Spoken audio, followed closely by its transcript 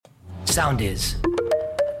Soundis.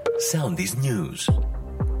 Soundis News.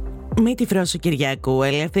 Με τη φράση Κυριακού,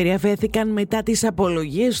 ελεύθεροι αφέθηκαν μετά τις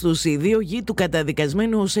απολογίες τους οι δύο γη του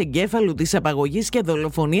καταδικασμένου ως εγκέφαλου της απαγωγής και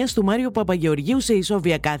δολοφονίας του Μάριο Παπαγεωργίου σε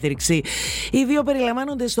ισόβια κάθριξη. Οι δύο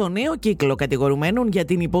περιλαμβάνονται στο νέο κύκλο κατηγορουμένων για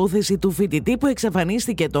την υπόθεση του φοιτητή που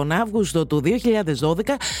εξαφανίστηκε τον Αύγουστο του 2012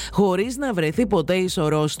 χωρίς να βρεθεί ποτέ η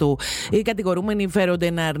σωρός του. Οι κατηγορούμενοι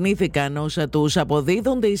φέρονται να αρνήθηκαν όσα τους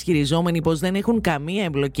αποδίδονται, ισχυριζόμενοι πως δεν έχουν καμία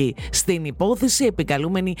εμπλοκή στην υπόθεση,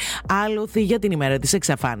 επικαλούμενοι άλοθη για την ημέρα της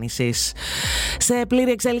εξαφάνισης. Σε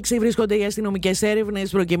πλήρη εξέλιξη βρίσκονται οι αστυνομικές έρευνες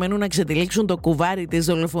προκειμένου να ξετυλίξουν το κουβάρι της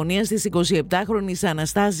δολοφονίας της 27χρονης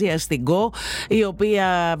Αναστάσιας Τιγκό, η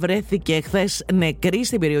οποία βρέθηκε χθες νεκρή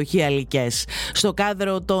στην περιοχή Αλικές. Στο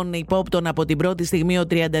κάδρο των υπόπτων από την πρώτη στιγμή ο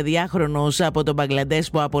 32χρονος από τον Μπαγκλαντές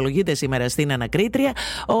που απολογείται σήμερα στην ανακρίτρια.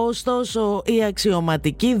 Ωστόσο, οι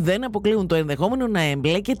αξιωματικοί δεν αποκλείουν το ενδεχόμενο να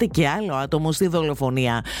εμπλέκεται και άλλο άτομο στη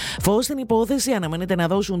δολοφονία. Φως στην υπόθεση αναμένεται να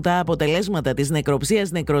δώσουν τα αποτελέσματα της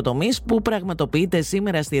νεκροψίας νεκροτομής που πραγματοποιείται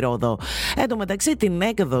σήμερα στη Ρόδο. Εν τω μεταξύ, την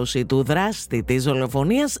έκδοση του δράστη της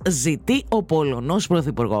δολοφονίας ζητεί ο Πολωνός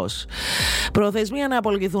Πρωθυπουργός. Προθεσμία να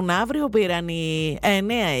απολογηθούν αύριο πήραν οι 9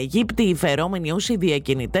 Αιγύπτιοι φερόμενοι ως οι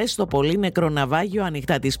διακινητές στο πολύνεκρο ναυάγιο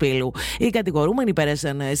Ανοιχτά της Πύλου. Οι κατηγορούμενοι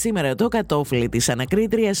πέρασαν σήμερα το κατόφλι της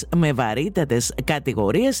ανακρίτριας με βαρύτατες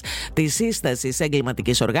κατηγορίες της σύστασης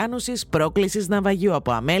εγκληματικής οργάνωσης, πρόκλησης ναυαγίου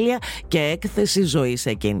από αμέλεια και έκθεση ζωής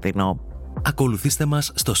σε κίνδυνο. Ακολουθήστε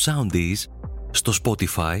μας στο Soundis, στο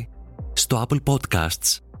Spotify, στο Apple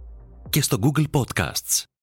Podcasts και στο Google Podcasts.